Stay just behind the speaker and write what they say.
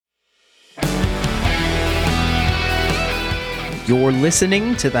You're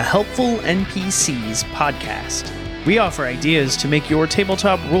listening to the Helpful NPCs podcast. We offer ideas to make your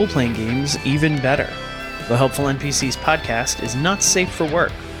tabletop role-playing games even better. The Helpful NPCs podcast is not safe for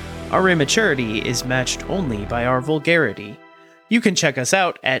work. Our immaturity is matched only by our vulgarity. You can check us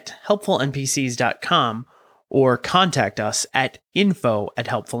out at helpfulnpcs.com or contact us at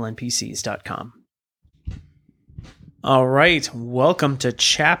info@helpfulnpcs.com. All right, welcome to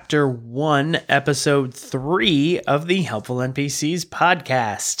Chapter 1, Episode 3 of the Helpful NPCs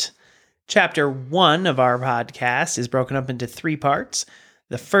podcast. Chapter 1 of our podcast is broken up into 3 parts.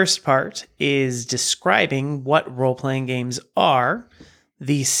 The first part is describing what role-playing games are.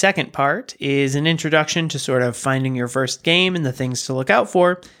 The second part is an introduction to sort of finding your first game and the things to look out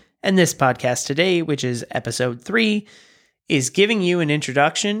for. And this podcast today, which is Episode 3, is giving you an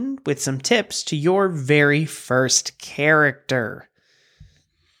introduction with some tips to your very first character.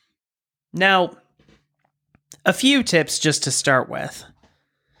 Now, a few tips just to start with.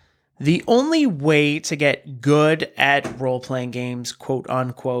 The only way to get good at role-playing games, quote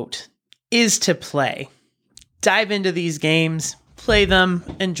unquote, is to play. Dive into these games, play them,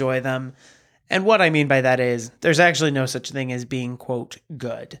 enjoy them. And what I mean by that is there's actually no such thing as being, quote,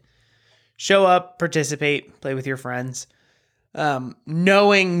 good. Show up, participate, play with your friends.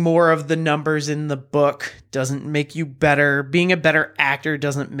 Knowing more of the numbers in the book doesn't make you better. Being a better actor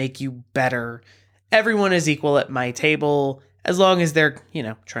doesn't make you better. Everyone is equal at my table as long as they're,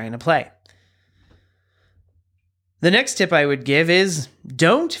 trying to play. The next tip I would give is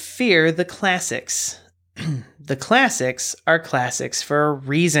don't fear the classics. The classics are classics for a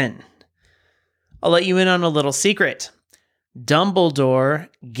reason. I'll let you in on a little secret. Dumbledore,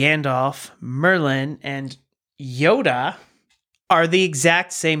 Gandalf, Merlin, and Yoda are the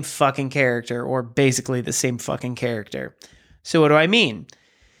exact same fucking character, or basically the same fucking character. So what do I mean?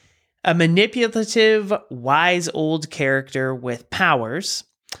 A manipulative, wise old character with powers,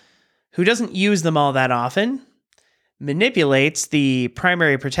 who doesn't use them all that often, manipulates the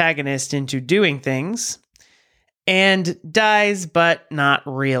primary protagonist into doing things, and dies but not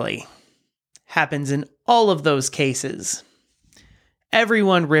really. Happens in all of those cases.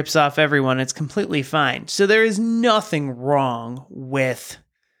 Everyone rips off everyone. It's completely fine. So there is nothing wrong with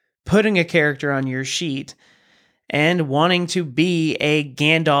putting a character on your sheet and wanting to be a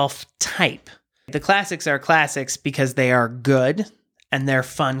Gandalf type. The classics are classics because they are good and they're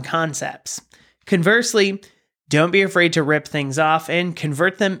fun concepts. Conversely, don't be afraid to rip things off and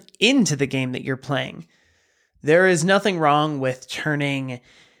convert them into the game that you're playing. There is nothing wrong with turning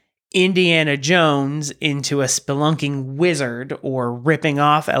Indiana Jones into a spelunking wizard, or ripping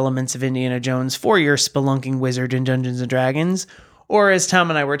off elements of Indiana Jones for your spelunking wizard in Dungeons & Dragons, or as Tom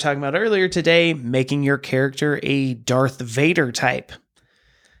and I were talking about earlier today, making your character a Darth Vader type.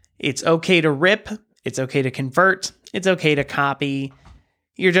 It's okay to rip, it's okay to convert, it's okay to copy.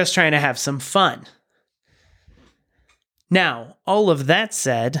 You're just trying to have some fun. Now, all of that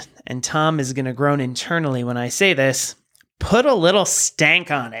said, and Tom is going to groan internally when I say this, put a little stank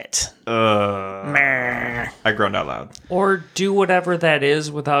on it. I groaned out loud. Or do whatever that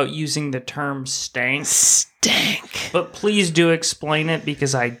is without using the term stank. Stank. But please do explain it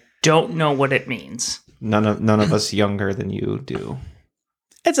because I don't know what it means. None of us younger than you do.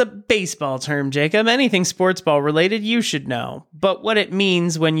 It's a baseball term, Jacob. Anything sports ball related, you should know. But what it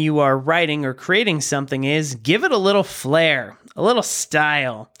means when you are writing or creating something is give it a little flair, a little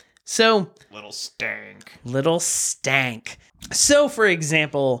style. So, Little stank. So, for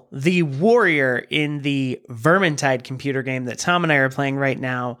example, the warrior in the Vermintide computer game that Tom and I are playing right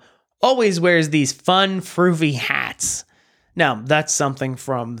now always wears these fun, froofy hats. Now, that's something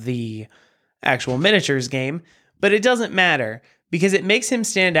from the actual miniatures game, but it doesn't matter because it makes him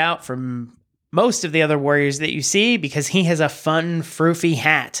stand out from most of the other warriors that you see because he has a fun, froofy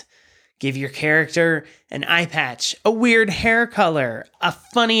hat. Give your character an eye patch, a weird hair color, a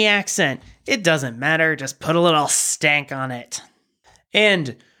funny accent. It doesn't matter, just put a little stank on it.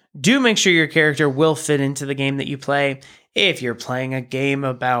 And do make sure your character will fit into the game that you play. If you're playing a game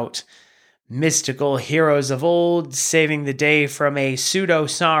about mystical heroes of old saving the day from a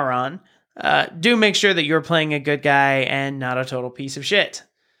pseudo-Sauron, do make sure that you're playing a good guy and not a total piece of shit.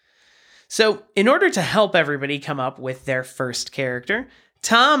 So, in order to help everybody come up with their first character,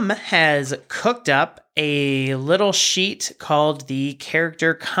 Tom has cooked up a little sheet called the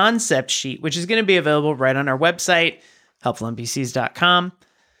Character Concept Sheet, which is going to be available right on our website, helpfulnpcs.com.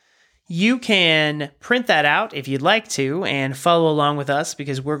 You can print that out if you'd like to and follow along with us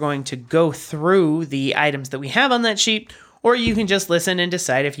because we're going to go through the items that we have on that sheet, or you can just listen and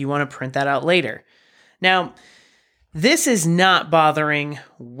decide if you want to print that out later. Now, this is not bothering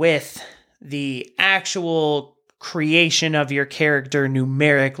with the actual creation of your character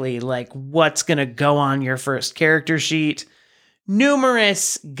numerically, like what's going to go on your first character sheet.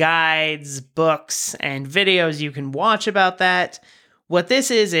 Numerous guides, books, and videos you can watch about that. What this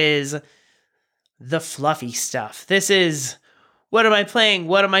is the fluffy stuff. This is, what am I playing?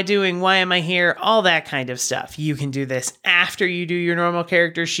 What am I doing? Why am I here? All that kind of stuff. You can do this after you do your normal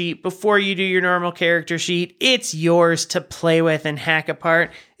character sheet, before you do your normal character sheet. It's yours to play with and hack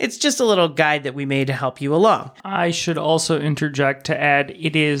apart. It's just a little guide that we made to help you along. I should also interject to add,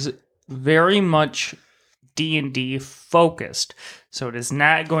 it is very much D&D focused, so it is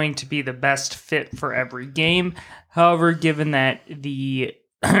not going to be the best fit for every game. However, given that the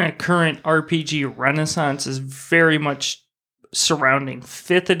current RPG renaissance is very much surrounding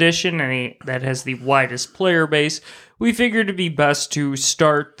 5th edition, and that has the widest player base, we figured it'd be best to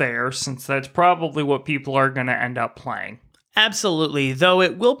start there, since that's probably what people are going to end up playing. Absolutely, though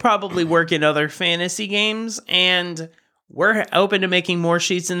it will probably work in other fantasy games, and we're open to making more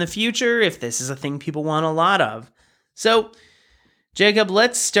sheets in the future if this is a thing people want a lot of. So, Jacob,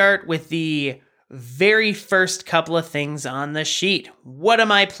 let's start with the very first couple of things on the sheet. What am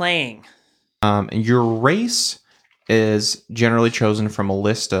I playing? Your race is generally chosen from a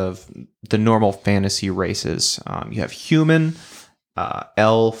list of the normal fantasy races. You have human,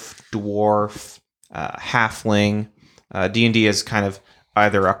 elf, dwarf, halfling. D&D is kind of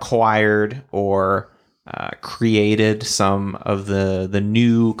either acquired or created some of the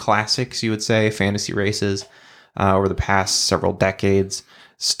new classics, you would say, fantasy races over the past several decades.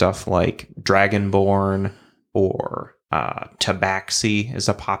 Stuff like Dragonborn or Tabaxi is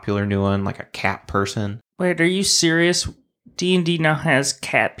a popular new one, like a cat person. Wait, are you serious? D&D now has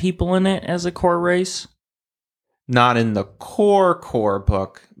cat people in it as a core race? Not in the core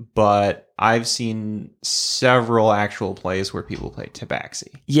book, but I've seen several actual plays where people play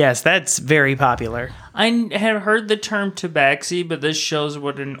Tabaxi. Yes, that's very popular. I have heard the term Tabaxi, but this shows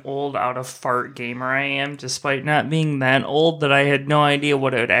what an old out-of-fart gamer I am, despite not being that old, that I had no idea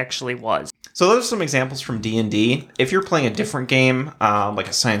what it actually was. So those are some examples from D&D. If you're playing a different game, like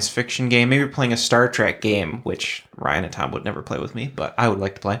a science fiction game, maybe you're playing a Star Trek game, which Ryan and Tom would never play with me, but I would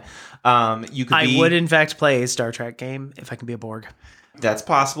like to play. I would, in fact, play a Star Trek game if I can be a Borg. That's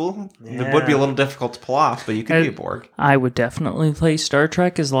possible. Yeah. It would be a little difficult to pull off, but you could be a Borg. I would definitely play Star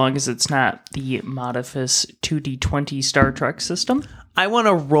Trek as long as it's not the Modifus 2D20 Star Trek system. I want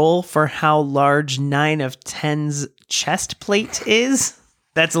to roll for how large 9 of 10's chest plate is.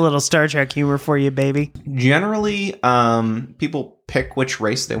 That's a little Star Trek humor for you, baby. Generally, people pick which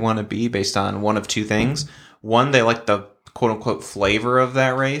race they want to be based on one of two things. One, they like the quote-unquote flavor of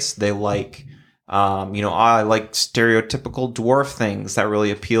that race. They like, I like stereotypical dwarf things. That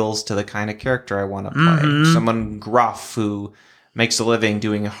really appeals to the kind of character I want to play. Mm-hmm. Someone gruff who makes a living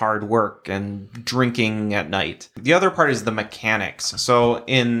doing hard work and drinking at night. The other part is the mechanics. So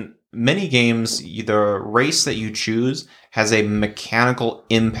in many games, the race that you choose has a mechanical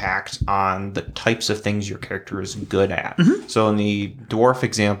impact on the types of things your character is good at. Mm-hmm. So in the dwarf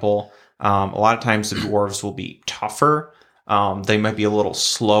example, a lot of times the dwarves will be tougher. They might be a little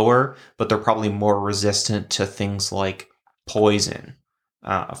slower, but they're probably more resistant to things like poison.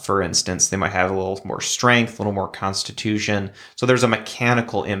 For instance, they might have a little more strength, a little more constitution. So there's a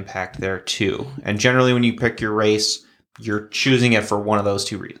mechanical impact there too. And generally when you pick your race, you're choosing it for one of those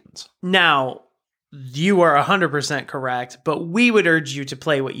two reasons. Now, you are 100% correct, but we would urge you to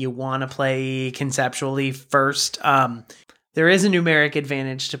play what you want to play conceptually first. There is a numeric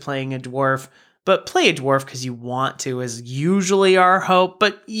advantage to playing a dwarf, but play a dwarf because you want to is usually our hope.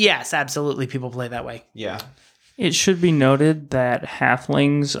 But yes, absolutely, people play that way. Yeah. It should be noted that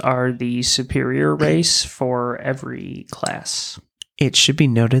halflings are the superior race for every class. It should be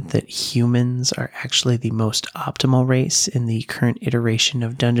noted that humans are actually the most optimal race in the current iteration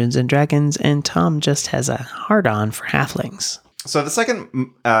of Dungeons & Dragons, and Tom just has a hard-on for halflings. So the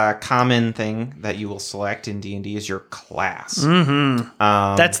second common thing that you will select in D&D is your class. Mm-hmm.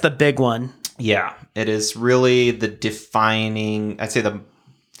 That's the big one. Yeah, it is really the defining, I'd say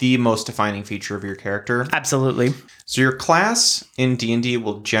the most defining feature of your character. Absolutely. So your class in D&D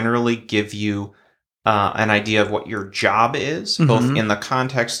will generally give you an idea of what your job is, mm-hmm. both in the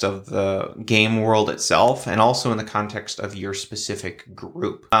context of the game world itself and also in the context of your specific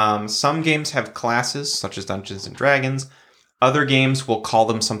group. Some games have classes, such as Dungeons & Dragons. Other games will call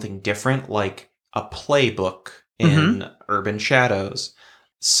them something different, like a playbook in mm-hmm. Urban Shadows.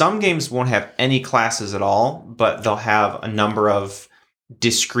 Some games won't have any classes at all, but they'll have a number of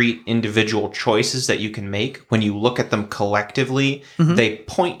discrete individual choices that you can make. When you look at them collectively, mm-hmm. they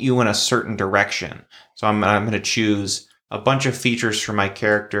point you in a certain direction. So I'm going to choose a bunch of features for my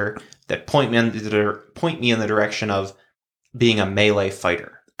character that point me in the direction of being a melee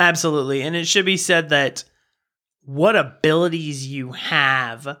fighter. Absolutely. And it should be said that what abilities you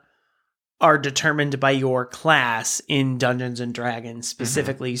have are determined by your class in Dungeons and Dragons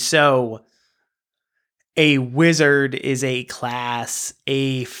specifically. So a wizard is a class,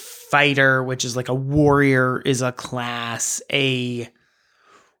 a fighter, which is like a warrior, is a class, a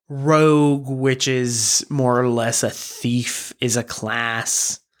rogue, which is more or less a thief, is a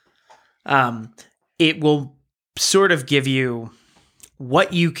class. It will sort of give you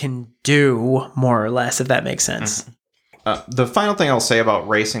what you can do, more or less, if that makes sense. The final thing I'll say about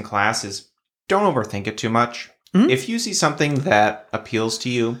race and class is don't overthink it too much. If you see something that appeals to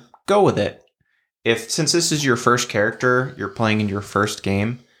you, go with it. Since this is your first character, you're playing in your first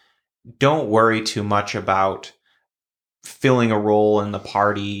game, don't worry too much about filling a role in the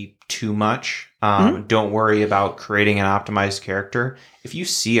party too much. Don't worry about creating an optimized character. If you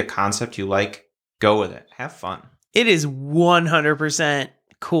see a concept you like, go with it. Have fun. It is 100%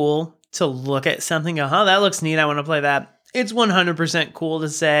 cool to look at something and go, oh, that looks neat. I want to play that. It's 100% cool to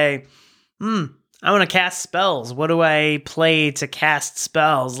say, I want to cast spells. What do I play to cast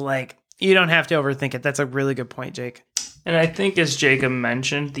spells? Like, you don't have to overthink it. That's a really good point, Jake. And I think, as Jacob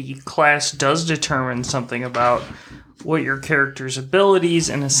mentioned, the class does determine something about what your character's abilities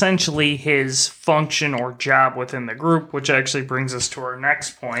and essentially his function or job within the group, which actually brings us to our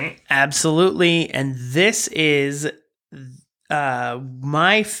next point. Absolutely. And this is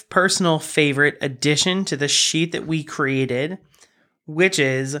my personal favorite addition to the sheet that we created, which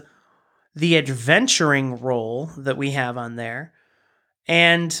is the adventuring role that we have on there.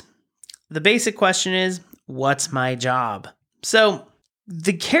 And the basic question is, what's my job? So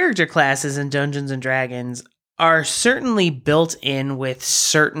the character classes in Dungeons and Dragons are certainly built in with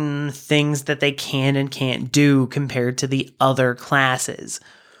certain things that they can and can't do compared to the other classes.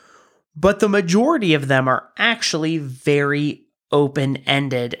 But the majority of them are actually very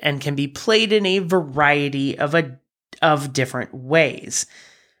open-ended and can be played in a variety of different ways.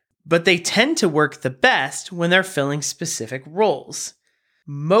 But they tend to work the best when they're filling specific roles.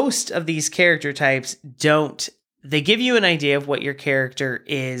 Most of these character types don't. They give you an idea of what your character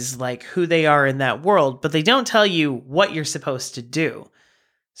is, like who they are in that world, but they don't tell you what you're supposed to do.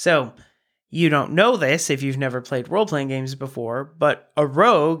 So, you don't know this if you've never played role-playing games before, but a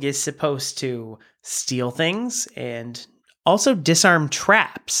rogue is supposed to steal things and also disarm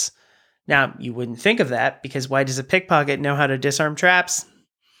traps. Now, you wouldn't think of that, because why does a pickpocket know how to disarm traps?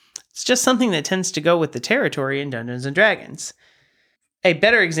 It's just something that tends to go with the territory in Dungeons & Dragons. A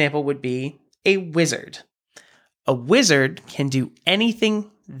better example would be a wizard. A wizard can do anything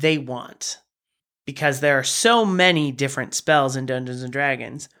they want, because there are so many different spells in Dungeons &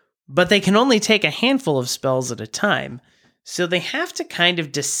 Dragons, but they can only take a handful of spells at a time, so they have to kind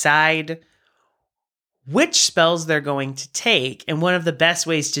of decide which spells they're going to take, and one of the best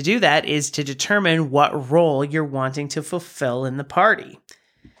ways to do that is to determine what role you're wanting to fulfill in the party.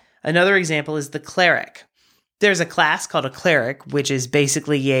 Another example is the cleric. There's a class called a cleric, which is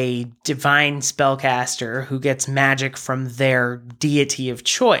basically a divine spellcaster who gets magic from their deity of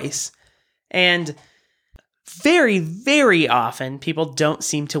choice. And very, very often, people don't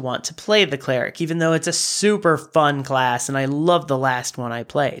seem to want to play the cleric, even though it's a super fun class, and I love the last one I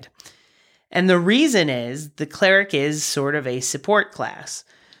played. And the reason is the cleric is sort of a support class.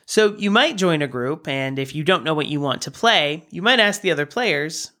 So you might join a group, and if you don't know what you want to play, you might ask the other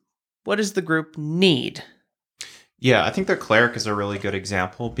players, what does the group need? Yeah, I think the cleric is a really good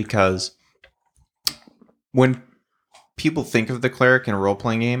example, because when people think of the cleric in a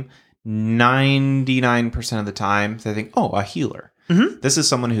role-playing game, 99% of the time they think, oh, a healer. Mm-hmm. This is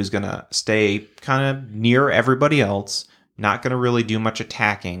someone who's going to stay kind of near everybody else, not going to really do much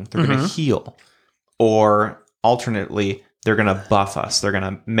attacking. They're going to heal. Or alternately, they're going to buff us. They're going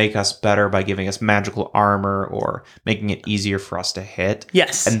to make us better by giving us magical armor or making it easier for us to hit.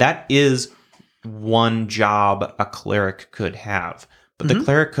 Yes. And that is one job a cleric could have. But the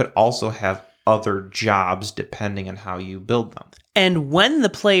cleric could also have other jobs depending on how you build them. And when the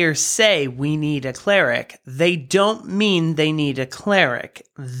players say we need a cleric, they don't mean they need a cleric.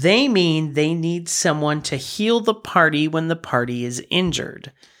 They mean they need someone to heal the party when the party is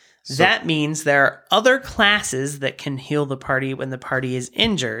injured. So, that means there are other classes that can heal the party when the party is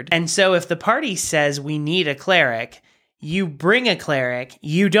injured. And so if the party says we need a cleric, you bring a cleric.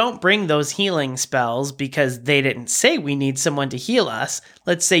 You don't bring those healing spells because they didn't say we need someone to heal us.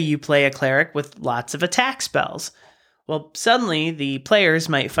 Let's say you play a cleric with lots of attack spells. Well, suddenly the players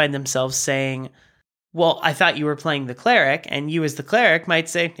might find themselves saying, well, I thought you were playing the cleric, and you as the cleric might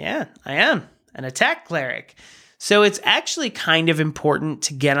say, yeah, I am an attack cleric. So it's actually kind of important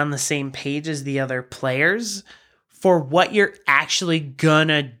to get on the same page as the other players for what you're actually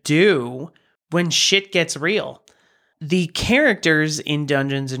gonna do when shit gets real. The characters in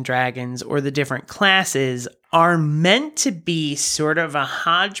Dungeons and Dragons or the different classes are meant to be sort of a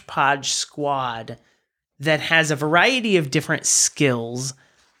hodgepodge squad that has a variety of different skills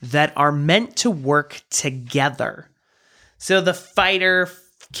that are meant to work together. So the fighter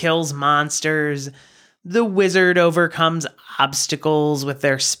kills monsters, the wizard overcomes obstacles with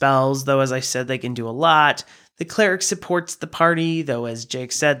their spells, though as I said, they can do a lot. The cleric supports the party, though as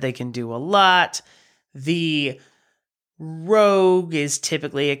Jake said, they can do a lot. The rogue is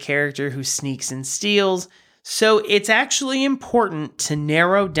typically a character who sneaks and steals. So it's actually important to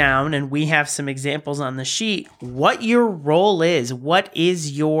narrow down, and we have some examples on the sheet, what your role is. What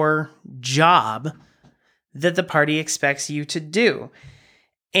is your job that the party expects you to do?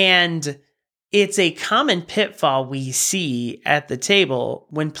 And it's a common pitfall we see at the table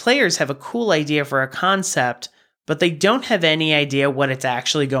when players have a cool idea for a concept, but they don't have any idea what it's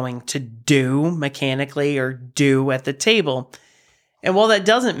actually going to do mechanically or do at the table. And while that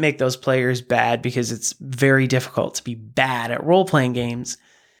doesn't make those players bad, because it's very difficult to be bad at role-playing games,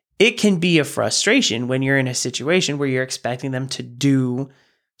 it can be a frustration when you're in a situation where you're expecting them to do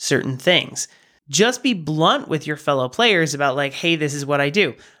certain things. Just be blunt with your fellow players about like, hey, this is what I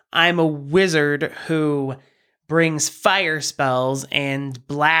do. I'm a wizard who brings fire spells and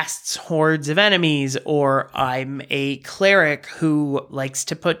blasts hordes of enemies, or I'm a cleric who likes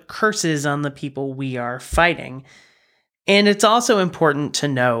to put curses on the people we are fighting. And it's also important to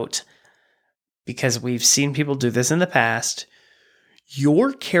note, because we've seen people do this in the past,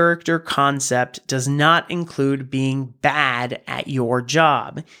 your character concept does not include being bad at your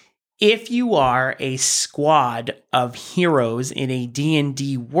job. If you are a squad of heroes in a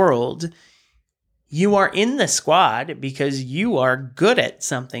D&D world, you are in the squad because you are good at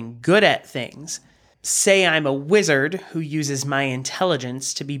something, good at things. Say I'm a wizard who uses my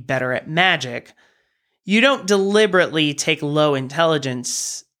intelligence to be better at magic. You don't deliberately take low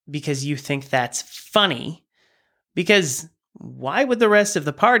intelligence because you think that's funny. Because why would the rest of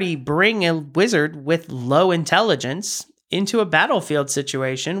the party bring a wizard with low intelligence into a battlefield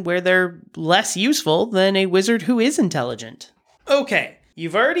situation where they're less useful than a wizard who is intelligent? Okay,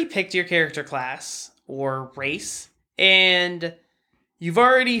 you've already picked your character class or race, and you've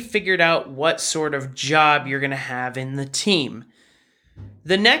already figured out what sort of job you're going to have in the team.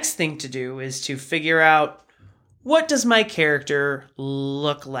 The next thing to do is to figure out, what does my character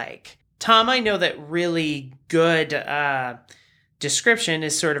look like? Tom, I know that really good description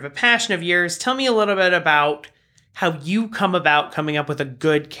is sort of a passion of yours. Tell me a little bit about how you come about coming up with a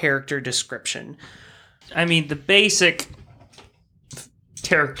good character description. I mean, the basic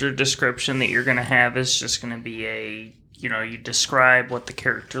character description that you're going to have is just going to be you describe what the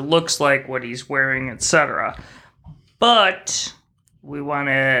character looks like, what he's wearing, etc. But we want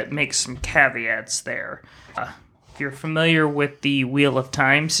to make some caveats there. If you're familiar with the Wheel of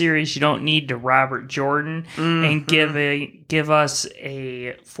Time series, you don't need to Robert Jordan and give us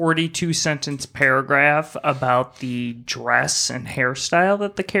a 42-sentence paragraph about the dress and hairstyle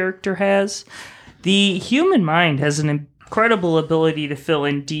that the character has. The human mind has an incredible ability to fill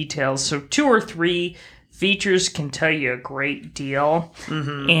in details, so 2 or 3 features can tell you a great deal.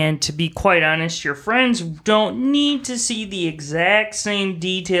 And to be quite honest, your friends don't need to see the exact same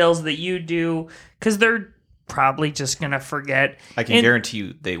details that you do, because they're probably just going to forget. I can guarantee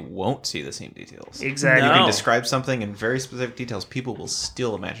you they won't see the same details. Exactly. You can describe something in very specific details. People will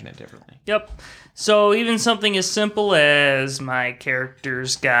still imagine it differently. Yep. So even something as simple as my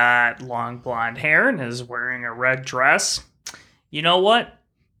character's got long blonde hair and is wearing a red dress. You know what?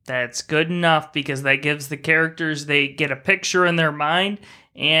 That's good enough, because that gives the characters, they get a picture in their mind,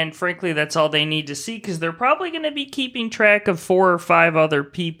 and frankly, that's all they need to see, because they're probably going to be keeping track of 4 or 5 other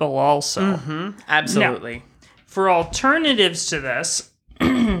people also. Absolutely. Now, for alternatives to this,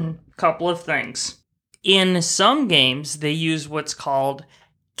 couple of things. In some games, they use what's called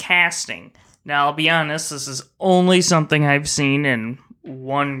casting. Now, I'll be honest, this is only something I've seen in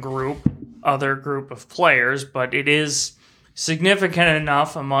one other group of players, but it is significant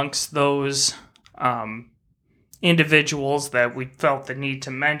enough amongst those individuals that we felt the need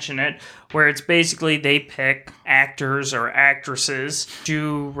to mention it, where it's basically they pick actors or actresses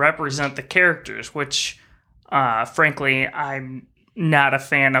to represent the characters, which, frankly, I'm not a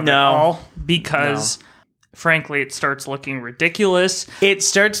fan of at all, because, frankly, it starts looking ridiculous. It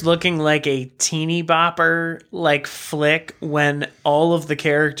starts looking like a teeny bopper like flick when all of the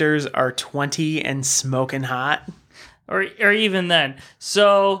characters are 20 and smoking hot. Or even then.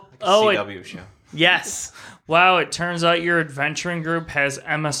 So, CW show. Yes. wow, it turns out your adventuring group has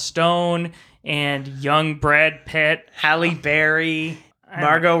Emma Stone and young Brad Pitt. Halle Berry,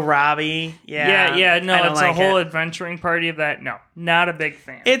 Margot Robbie. Yeah, No, I don't it's like a whole it. adventuring party of that. No, not a big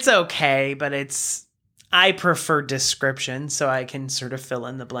fan. It's okay, but I prefer description, so I can sort of fill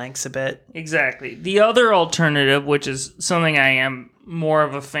in the blanks a bit. Exactly. The other alternative, which is something I am more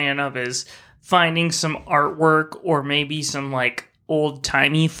of a fan of, is finding some artwork or maybe some like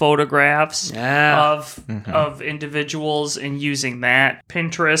old-timey photographs of individuals and using that.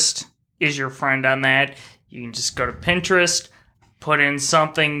 Pinterest is your friend on that. You can just go to Pinterest, put in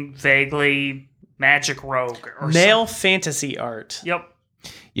something vaguely Magic Rogue or Male fantasy art. Yep.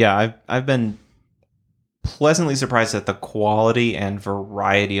 Yeah, I've been pleasantly surprised at the quality and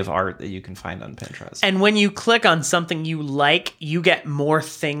variety of art that you can find on Pinterest. And when you click on something you like, you get more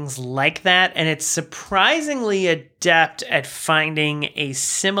things like that. And it's surprisingly adept at finding a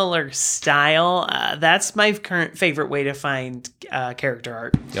similar style. That's my current favorite way to find character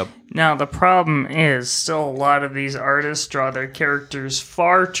art. Yep. Now, the problem is still a lot of these artists draw their characters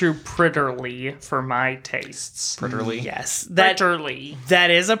far too prettily for my tastes. Prettily. Yes. Prettily.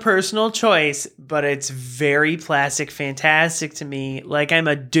 That is a personal choice, but it's very plastic fantastic to me. Like, I'm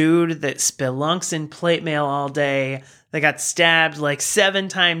a dude that spelunks in plate mail all day, that got stabbed like 7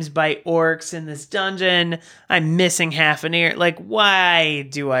 times by orcs in this dungeon. I'm missing half an ear. Like, why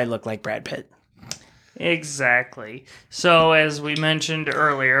do I look like Brad Pitt? Exactly. So, as we mentioned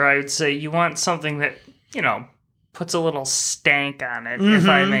earlier, I would say you want something that, puts a little stank on it, if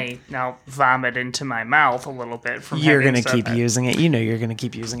I may now vomit into my mouth a little bit from You're having going to said keep that. using it. You know you're going to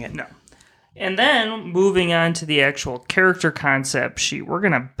keep using it. No. And then, moving on to the actual character concept sheet, we're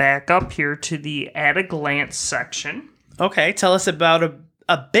going to back up here to the at a glance section. Okay, tell us about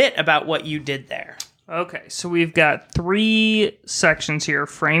a bit about what you did there. Okay, so we've got 3 sections here: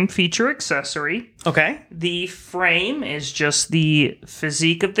 frame, feature, accessory. Okay. The frame is just the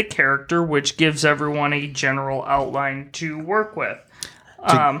physique of the character, which gives everyone a general outline to work with.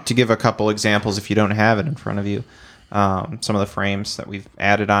 To give a couple examples, if you don't have it in front of you, some of the frames that we've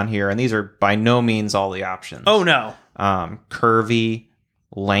added on here, and these are by no means all the options. Oh, no. Curvy,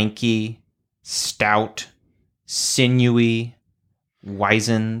 lanky, stout, sinewy,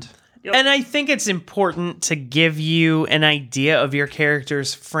 wizened. Yep. And I think it's important to give you an idea of your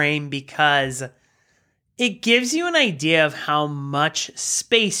character's frame because it gives you an idea of how much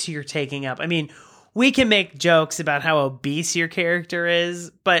space you're taking up. I mean, we can make jokes about how obese your character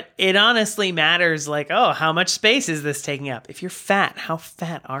is, but it honestly matters like, oh, how much space is this taking up? If you're fat, how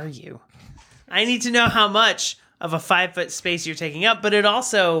fat are you? I need to know how much of a 5-foot space you're taking up, but it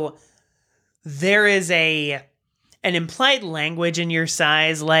also, there is an implied language in your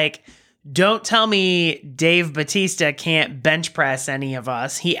size, like, don't tell me Dave Bautista can't bench press any of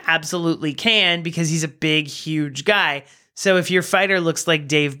us. He absolutely can because he's a big, huge guy. So if your fighter looks like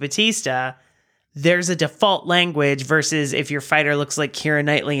Dave Bautista, there's a default language versus if your fighter looks like Keira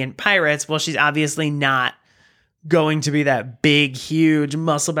Knightley in Pirates, well, she's obviously not going to be that big, huge,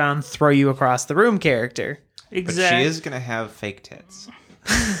 muscle-bound, throw you across the room character. Exactly. But she is going to have fake tits.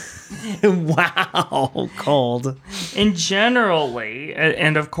 Wow, cold. And generally,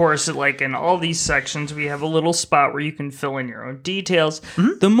 and of course, like in all these sections, we have a little spot where you can fill in your own details.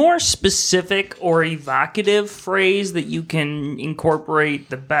 Mm-hmm. The more specific or evocative phrase that you can incorporate,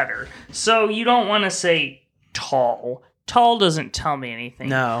 the better. So you don't want to say tall. Tall doesn't tell me anything.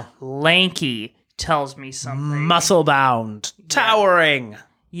 No. Lanky tells me something. Muscle-bound. Towering.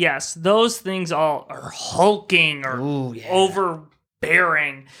 Yes, those things all are hulking or overbearing.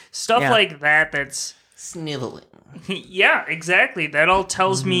 Stuff like that that's... Sniveling. Yeah, exactly. That all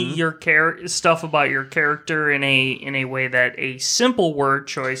tells me your stuff about your character in a way that a simple word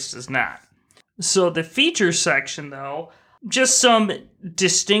choice does not. So the features section, though, just some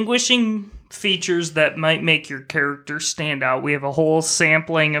distinguishing features that might make your character stand out. We have a whole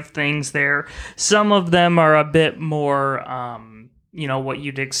sampling of things there. Some of them are a bit more... what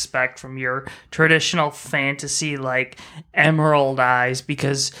you'd expect from your traditional fantasy, like emerald eyes,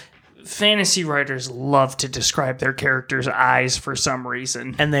 because fantasy writers love to describe their characters' eyes for some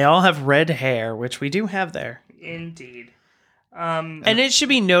reason. And they all have red hair, which we do have there. Indeed. And it should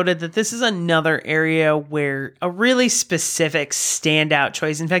be noted that this is another area where a really specific standout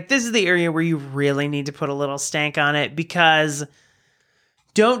choice. In fact, this is the area where you really need to put a little stank on it, because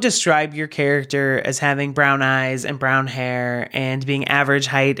don't describe your character as having brown eyes and brown hair and being average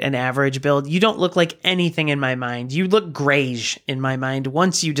height and average build. You don't look like anything in my mind. You look grayish in my mind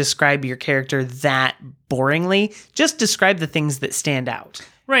once you describe your character that boringly. Just describe the things that stand out.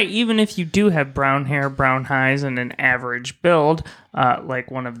 Right, even if you do have brown hair, brown eyes, and an average build,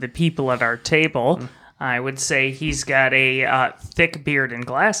 like one of the people at our table, I would say he's got a thick beard and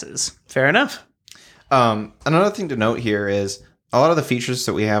glasses. Fair enough. Another thing to note here is a lot of the features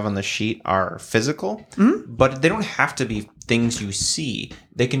that we have on the sheet are physical, but they don't have to be things you see.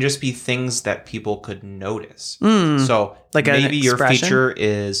 They can just be things that people could notice. So Like an maybe your expression? feature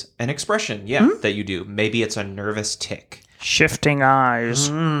is an expression, that you do. Maybe it's a nervous tick, Shifting eyes.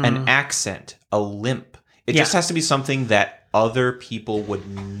 an accent, a limp. It just has to be something that other people would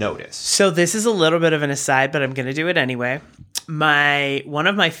notice. So this is a little bit of an aside, but I'm going to do it anyway. One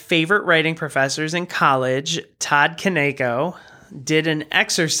of my favorite writing professors in college, Todd Kaneko, did an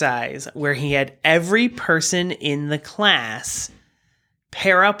exercise where he had every person in the class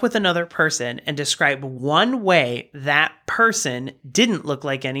pair up with another person and describe one way that person didn't look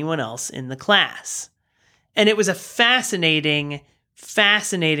like anyone else in the class. And it was a fascinating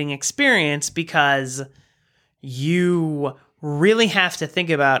experience because you really have to think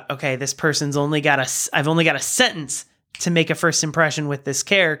about, okay, this person's I've only got a sentence to make a first impression with this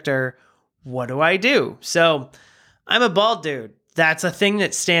character. What do I do? So I'm a bald dude. That's a thing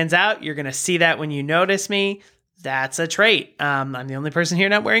that stands out. You're going to see that when you notice me. That's a trait. I'm the only person here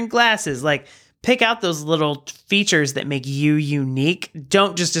not wearing glasses. Like, pick out those little features that make you unique.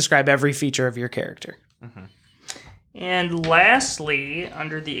 Don't just describe every feature of your character. And lastly,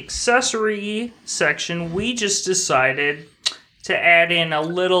 under the accessory section, we just decided to add in a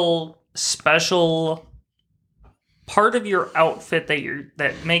little special part of your outfit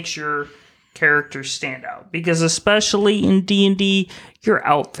that makes your character stand out. Because especially in D&D, your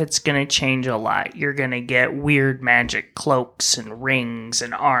outfit's going to change a lot. You're going to get weird magic cloaks and rings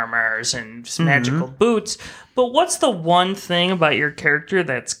and armors and magical boots. But what's the one thing about your character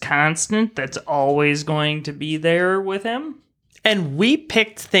that's constant, that's always going to be there with him? And we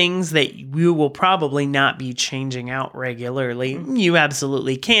picked things that you will probably not be changing out regularly. You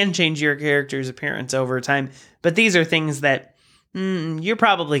absolutely can change your character's appearance over time, but these are things that you're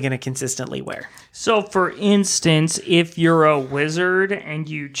probably going to consistently wear. So, for instance, if you're a wizard and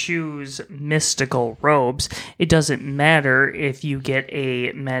you choose mystical robes, it doesn't matter if you get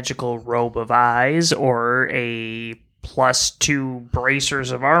a magical robe of eyes or a +2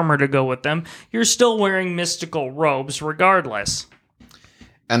 bracers of armor to go with them. You're still wearing mystical robes regardless.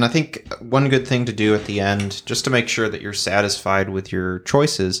 And I think one good thing to do at the end, just to make sure that you're satisfied with your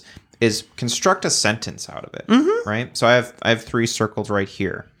choices, is construct a sentence out of it, right? So I have 3 circled right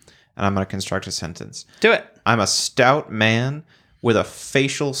here, and I'm going to construct a sentence. Do it. I'm a stout man with a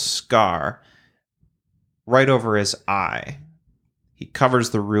facial scar right over his eye. He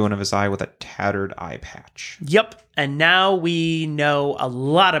covers the ruin of his eye with a tattered eye patch. Yep. And now we know a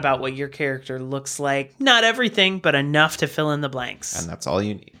lot about what your character looks like. Not everything, but enough to fill in the blanks. And that's all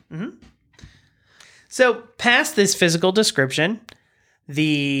you need. So, past this physical description,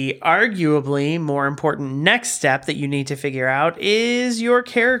 the arguably more important next step that you need to figure out is your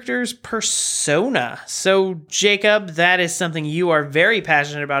character's persona. So, Jacob, that is something you are very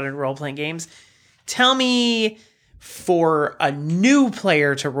passionate about in role-playing games. Tell me, for a new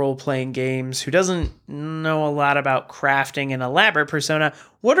player to role-playing games who doesn't know a lot about crafting an elaborate persona,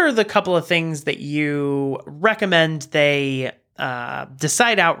 what are the couple of things that you recommend they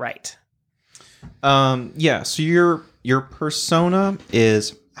decide outright? So your persona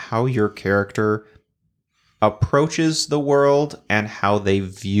is how your character approaches the world and how they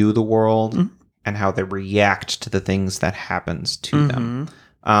view the world and how they react to the things that happens to them.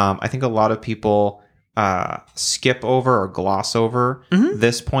 I think a lot of people skip over or gloss over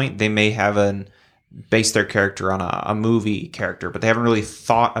this point. They may have base their character on a movie character, but they haven't really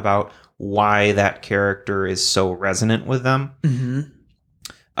thought about why that character is so resonant with them.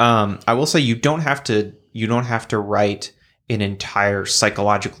 I will say you don't have to write an entire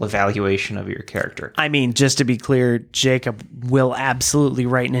psychological evaluation of your character. I mean, just to be clear, Jacob will absolutely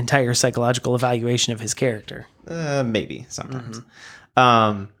write an entire psychological evaluation of his character. Maybe sometimes.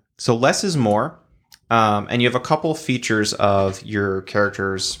 So less is more. And you have a couple features of your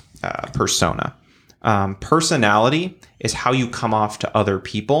character's persona. Personality is how you come off to other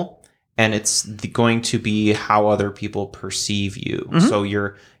people, and it's going to be how other people perceive you. So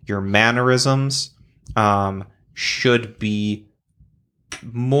your mannerisms should be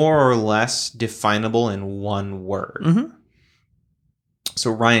more or less definable in one word.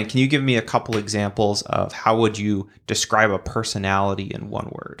 So Ryan, can you give me a couple examples of how would you describe a personality in one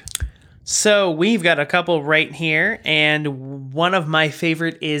word? So we've got a couple right here, and one of my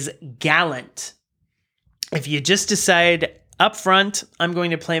favorite is gallant. If you just decide up front, I'm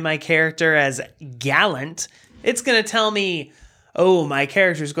going to play my character as gallant, it's going to tell me, oh, my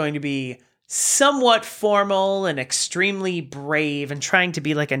character is going to be somewhat formal and extremely brave and trying to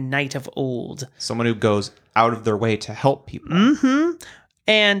be like a knight of old. Someone who goes out of their way to help people. Mm-hmm.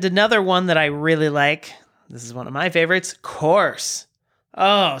 And another one that I really like, this is one of my favorites, coarse.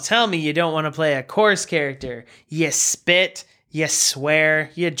 Oh, tell me you don't want to play a coarse character. You spit, you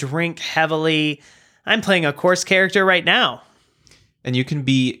swear, you drink heavily. I'm playing a coarse character right now. And you can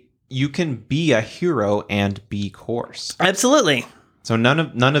be a hero and be coarse. Absolutely. So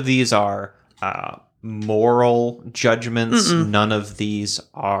none of these are moral judgments. Mm-mm. None of these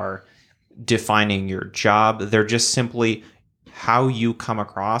are defining your job. They're just simply how you come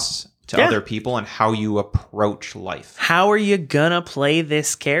across to other people and how you approach life. How are you gonna play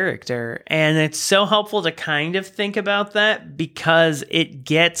this character? And it's so helpful to kind of think about that because it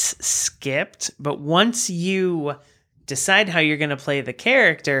gets skipped. But once you decide how you're going to play the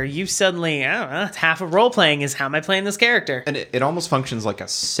character, you suddenly, I don't know, half of role-playing is how am I playing this character? And it almost functions like a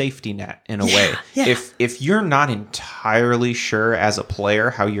safety net in a way. Yeah. If you're not entirely sure as a player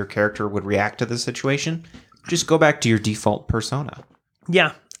how your character would react to the situation, just go back to your default persona.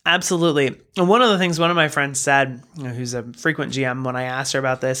 Yeah, absolutely. And one of the things one of my friends said, who's a frequent GM, when I asked her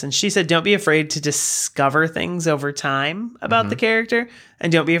about this, and she said, don't be afraid to discover things over time about the character,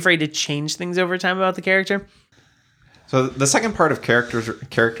 and don't be afraid to change things over time about the character. So the second part of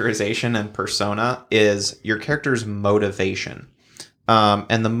characterization and persona is your character's motivation.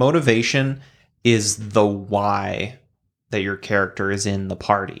 And the motivation is the why that your character is in the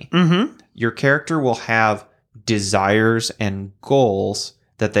party. Mm-hmm. Your character will have desires and goals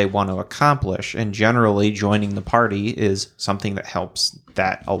that they want to accomplish, and generally joining the party is something that helps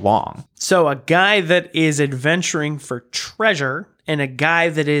that along. So a guy that is adventuring for treasure and a guy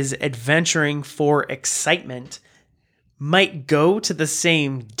that is adventuring for excitement might go to the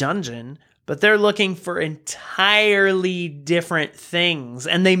same dungeon, but they're looking for entirely different things,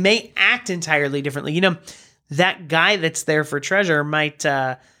 and they may act entirely differently. You know, that guy that's there for treasure might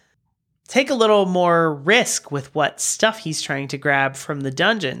take a little more risk with what stuff he's trying to grab from the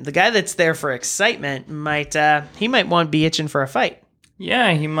dungeon. The guy that's there for excitement might want to be itching for a fight.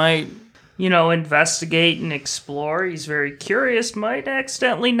 Yeah, he might, investigate and explore. He's very curious, might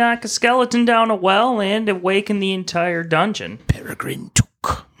accidentally knock a skeleton down a well and awaken the entire dungeon. Peregrine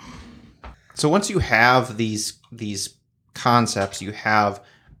Took. So once you have these concepts, you have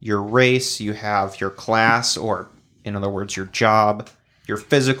your race, you have your class, or in other words, your job, your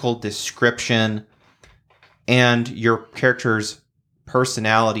physical description, and your character's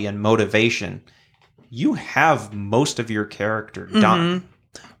personality and motivation, you have most of your character done.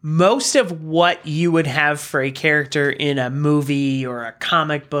 Most of what you would have for a character in a movie or a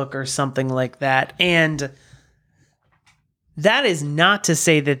comic book or something like that. And that is not to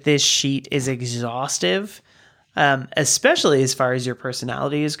say that this sheet is exhaustive, especially as far as your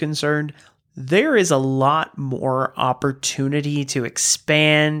personality is concerned. There is a lot more opportunity to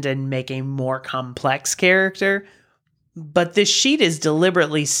expand and make a more complex character. But this sheet is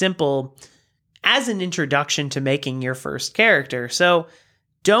deliberately simple as an introduction to making your first character. So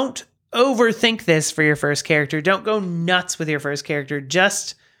don't overthink this for your first character. Don't go nuts with your first character.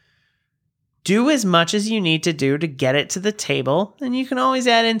 Just do as much as you need to do to get it to the table, and you can always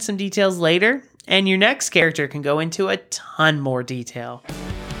add in some details later, and your next character can go into a ton more detail.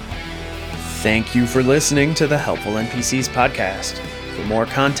 Thank you for listening to the Helpful NPCs podcast. For more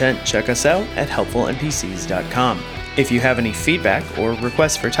content, check us out at helpfulnpcs.com. If you have any feedback or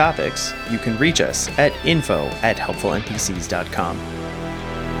requests for topics, you can reach us at info@helpfulnpcs.com.